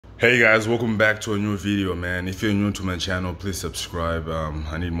Hey guys, welcome back to a new video, man. If you're new to my channel, please subscribe.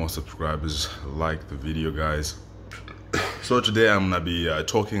 I need more subscribers. Like the video, guys. So today I'm gonna be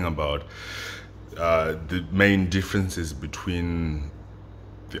talking about the main differences between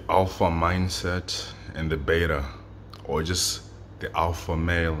the alpha mindset and the beta, or just the alpha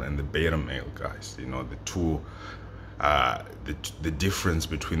male and the beta male, guys. You know, the two the difference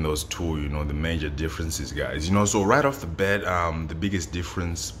between those two, you know, the major differences, guys. You know, so right off the bat, the biggest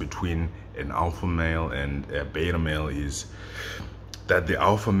difference between an alpha male and a beta male is that the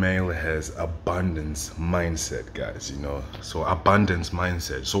alpha male has abundance mindset, guys. You know, so abundance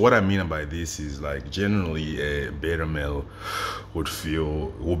mindset. So what I mean by this is, like, generally a beta male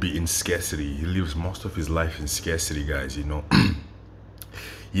will be in scarcity. He lives most of his life in scarcity, guys. You know.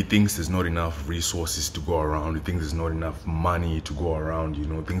 He thinks there's not enough resources to go around. He thinks there's not enough money to go around, you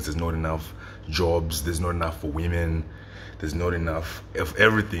know. Thinks there's not enough jobs. There's not enough for women. There's not enough of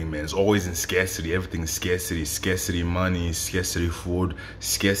everything, man. It's always in scarcity. Everything's scarcity. Scarcity money, scarcity food,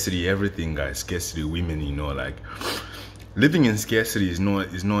 scarcity everything, guys. Scarcity women, you know. Like, living in scarcity is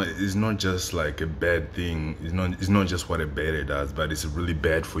not just like a bad thing. It's not just what a beta does, but it's really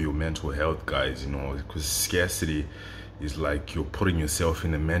bad for your mental health, guys, you know, because scarcity is like you're putting yourself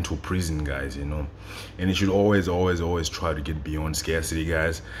in a mental prison, guys, you know. And you should always try to get beyond scarcity,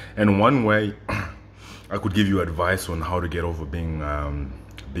 guys. And one way I could give you advice on how to get over being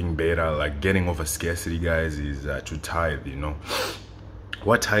beta, like getting over scarcity, guys, is to tithe, you know.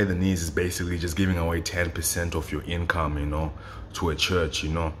 What tithing is basically just giving away 10% of your income, you know, to a church,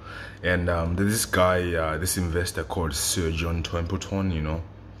 you know. And there's this guy, this investor called Sir John Templeton, you know.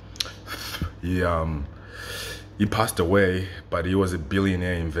 He passed away, but he was a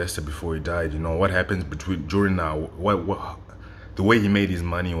billionaire investor before he died. You know what happens during the way he made his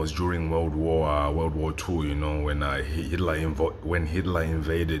money was during World War II. You know, when Hitler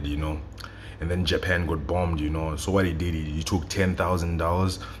invaded, you know, and then Japan got bombed. You know, so what he did, he took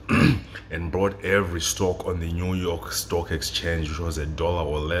 $10,000 and brought every stock on the New York Stock Exchange, which was $1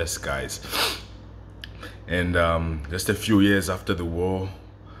 or less, guys. And just a few years after the war,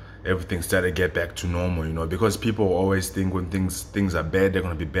 everything started to get back to normal, you know, because people always think when things are bad, they're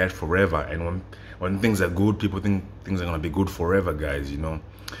gonna be bad forever, and when things are good, people think things are gonna be good forever, guys, you know.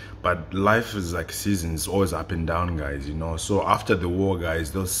 But life is like seasons, always up and down, guys, you know. So after the war,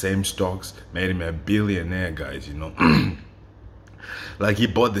 guys, those same stocks made him a billionaire, guys, you know. Like, he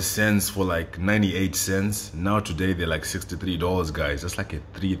bought the cents for like 98 cents. Now today they're like $63, guys. That's like a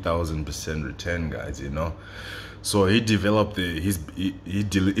 3,000% return, guys, you know. So he developed he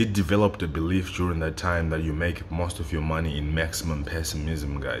developed a belief during that time that you make most of your money in maximum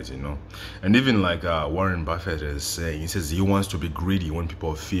pessimism, guys, you know. And even like Warren Buffett is saying, he says he wants to be greedy when people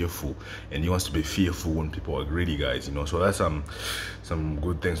are fearful, and he wants to be fearful when people are greedy, guys, you know. So that's some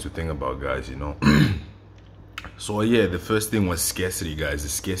good things to think about, guys, you know. So yeah, the first thing was scarcity, guys. The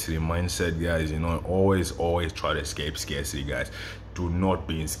scarcity mindset, guys, you know. Always try to escape scarcity, guys. Do not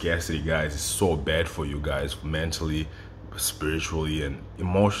be in scarcity, guys. It's so bad for you guys, mentally, spiritually, and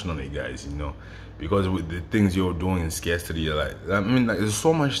emotionally, guys, you know. Because with the things you're doing in scarcity, like, I mean, like, there's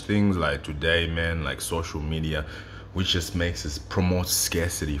so much things like today, man, like social media, which just makes us promote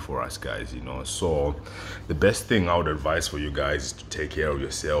scarcity for us, guys, you know. So the best thing I would advise for you guys is to take care of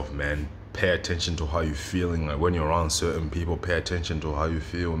yourself, man. Pay attention to how you're feeling. Like, when you're around certain people, pay attention to how you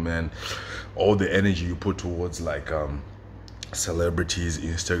feel, man. All the energy you put towards like celebrities,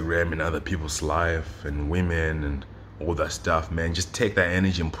 Instagram, and other people's life, and women, and all that stuff, man, just take that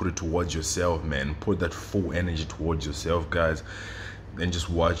energy and put it towards yourself, man. Put that full energy towards yourself, guys, and just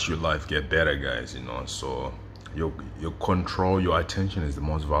watch your life get better, guys, you know. So your control, your attention is the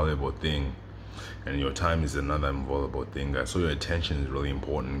most valuable thing, and your time is another valuable thing, guys. So your attention is really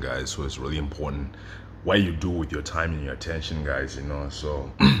important, guys. So it's really important what you do with your time and your attention, guys, you know.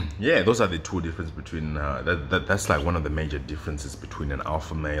 So yeah, those are the two differences between that's like one of the major differences between an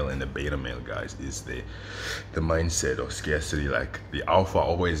alpha male and a beta male, guys, is the mindset of scarcity. Like, the alpha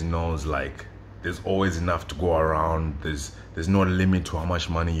always knows, like, there's always enough to go around. There's no limit to how much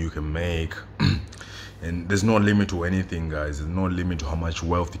money you can make. And there's no limit to anything, guys. There's no limit to how much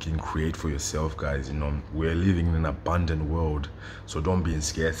wealth you can create for yourself, guys, you know. We're living in an abundant world, so don't be in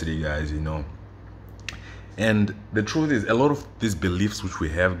scarcity, guys, you know. And the truth is, a lot of these beliefs which we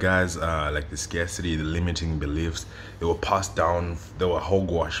have, guys, like the scarcity, the limiting beliefs, they were passed down, they were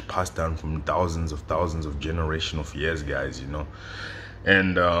hogwash, passed down from thousands of generations of years, guys, you know.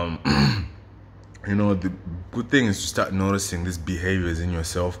 And you know, the good thing is to start noticing these behaviors in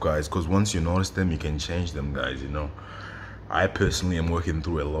yourself, guys, because once you notice them, you can change them, guys, you know. I personally am working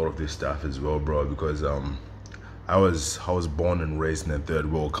through a lot of this stuff as well, bro, because I was born and raised in a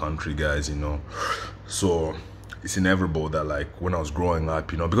third world country, guys, you know. So it's inevitable that like when I was growing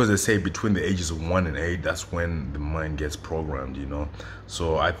up, you know, because they say between the ages of 1 and 8, that's when the mind gets programmed, you know.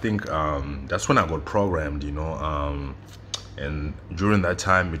 So I think that's when I got programmed, you know. And during that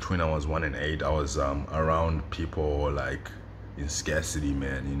time between I was 1 and 8, I was around people like in scarcity,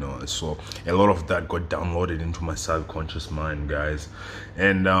 man, you know. So a lot of that got downloaded into my subconscious mind, guys.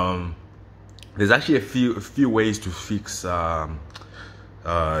 And there's actually a few ways to fix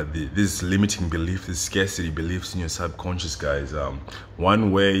this limiting belief, this scarcity beliefs in your subconscious, guys.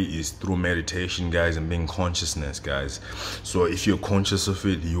 One way is through meditation, guys, and being consciousness, guys. So if you're conscious of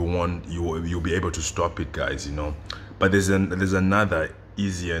it, you'll be able to stop it, guys, you know. But there's another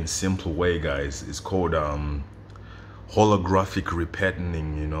easier and simple way, guys. It's called holographic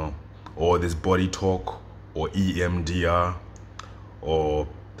repatterning, you know, or this body talk, or EMDR, or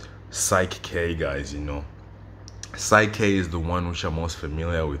Psych K, guys, you know. Psych K is the one which I'm most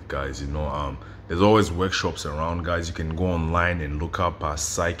familiar with, guys, you know. There's always workshops around, guys. You can go online and look up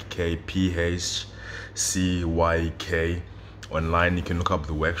Psych K, PHCYK. Online you can look up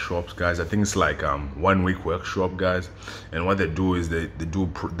the workshops, guys. I think it's like 1 week workshop, guys. And what they do is they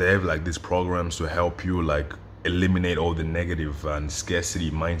have like these programs to help you like eliminate all the negative and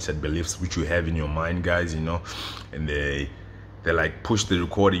scarcity mindset beliefs which you have in your mind, guys, you know. And they like push the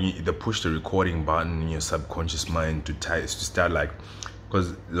recording button in your subconscious mind to start like,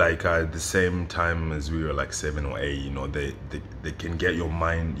 because like at the same time as we were like 7 or 8, you know, they can get your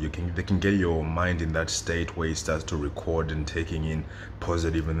mind, they can get your mind in that state where it starts to record and taking in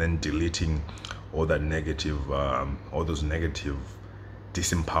positive and then deleting all that negative, all those negative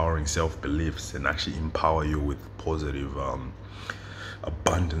disempowering self-beliefs, and actually empower you with positive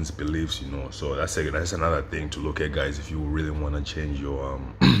abundance beliefs, you know. So that's another thing to look at, guys, if you really want to change your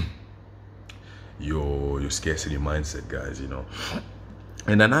your scarcity mindset, guys, you know.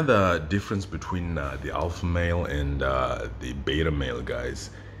 And another difference between the alpha male and the beta male,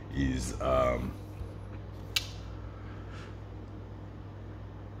 guys, is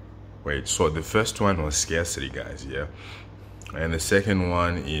so the first one was scarcity, guys, yeah. And the second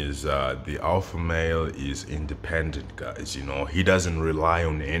one is the alpha male is independent, guys, you know. He doesn't rely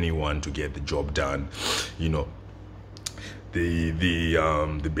on anyone to get the job done, you know. The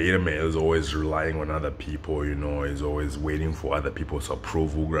beta male is always relying on other people, you know. He's always waiting for other people's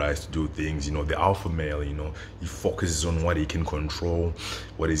approval, guys, to do things, you know. The alpha male, you know, he focuses on what he can control,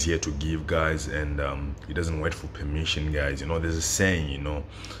 what he's here to give, guys, and he doesn't wait for permission, guys, you know. There's a saying, you know,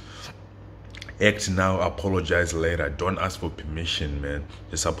 act now, apologize later. Don't ask for permission, man.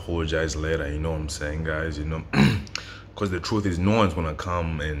 Just apologize later, you know what I'm saying, guys, you know. Because the truth is, no one's gonna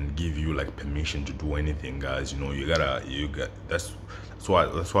come and give you like permission to do anything, guys, you know. That's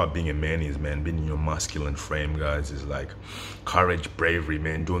why being a man is, man. Being in your masculine frame, guys, is like courage, bravery,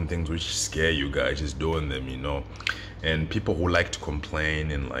 man. Doing things which scare you, guys, just doing them, you know. And people who like to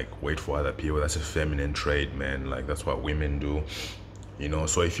complain and like wait for other people, that's a feminine trait, man. Like that's what women do, you know.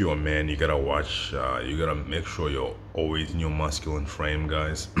 So if you're a man, you gotta watch, you gotta make sure you're always in your masculine frame,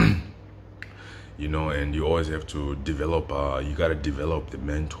 guys. You know, and you always have to develop, you gotta develop the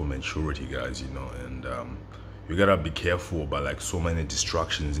mental maturity, guys, you know. And you gotta be careful about like so many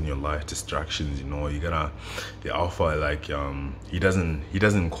distractions in your life, you know. You gotta, the alpha, like he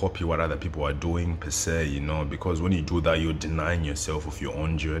doesn't copy what other people are doing per se, you know, because when you do that, you're denying yourself of your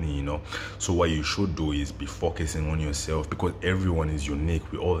own journey, you know. So what you should do is be focusing on yourself, because everyone is unique.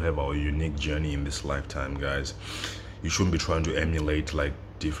 We all have our unique journey in this lifetime, guys. You shouldn't be trying to emulate like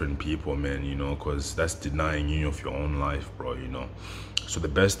different people, man, you know, because that's denying you of your own life, bro, you know. So the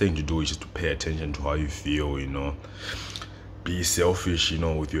best thing to do is just to pay attention to how you feel, you know. Be selfish, you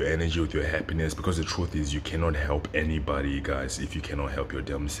know, with your energy, with your happiness, because the truth is you cannot help anybody, guys, if you cannot help your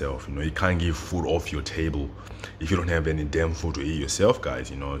damn self, you know. You can't give food off your table if you don't have any damn food to eat yourself,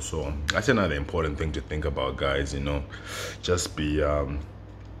 guys, you know. So that's another important thing to think about, guys, you know. Just be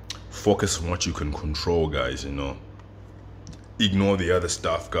focus on what you can control, guys, you know. Ignore the other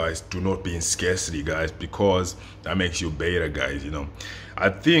stuff, guys. Do not be in scarcity, guys, because that makes you beta, guys, you know. I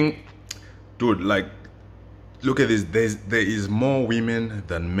think, dude, like, look at this. There is more women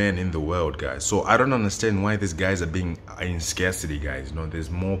than men in the world, guys. So I don't understand why these guys are being in scarcity, guys, you know.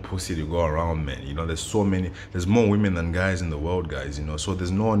 There's more pussy to go around, man, you know. There's more women than guys in the world, guys, you know. So there's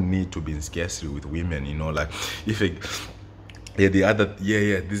no need to be in scarcity with women, you know. Like, if it, this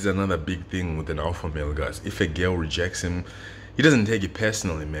is another big thing with an alpha male, guys. If a girl rejects him, he doesn't take it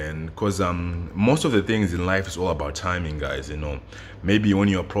personally, man, because most of the things in life is all about timing, guys. You know, maybe when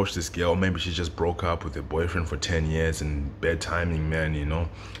you approach this girl, maybe she just broke up with her boyfriend for 10 years and bad timing, man, you know.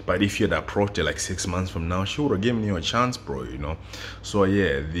 But if you had approached her like 6 months from now, she would have given you a chance, bro, you know. So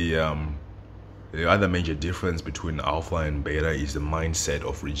yeah, the other major difference between alpha and beta is the mindset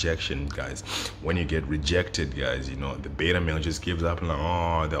of rejection, guys. When you get rejected, guys, you know, the beta male just gives up and like,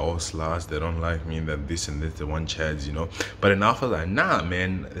 oh, they're all sluts, they don't like me, that this and this, they want chads, you know. But an alpha like, nah,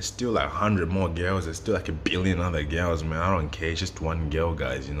 man, there's still like 100 more girls, there's still like a billion other girls, man. I don't care, it's just one girl,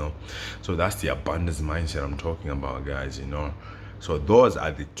 guys, you know. So that's the abundance mindset I'm talking about, guys, you know. So those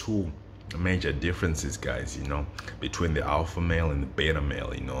are the two major differences, guys, you know, between the alpha male and the beta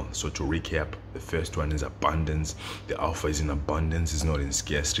male, you know. So to recap, the first one is abundance. The alpha is in abundance, it's not in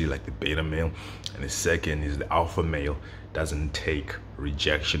scarcity like the beta male. And the second is the alpha male doesn't take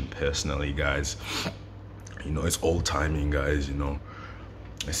rejection personally, guys. You know, it's all timing, guys, you know.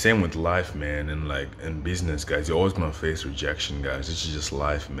 Same with life, man, and like in business, guys, you're always gonna face rejection, guys. This is just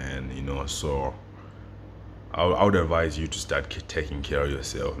life, man, you know. So I would advise you to start taking care of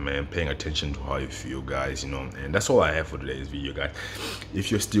yourself, man, paying attention to how you feel, guys, you know. And that's all I have for today's video, guys. If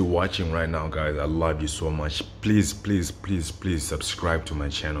you're still watching right now, guys, I love you so much. Please, please, please, please subscribe to my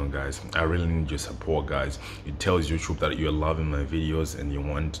channel, guys. I really need your support, guys. It tells YouTube that you're loving my videos and you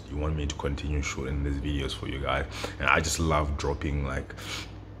want me to continue shooting these videos for you guys. And I just love dropping like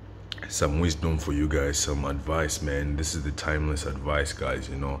some wisdom for you guys, some advice, man. This is the timeless advice, guys,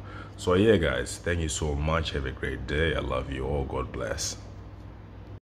 you know. So yeah, guys, thank you so much. Have a great day. I love you all. God bless.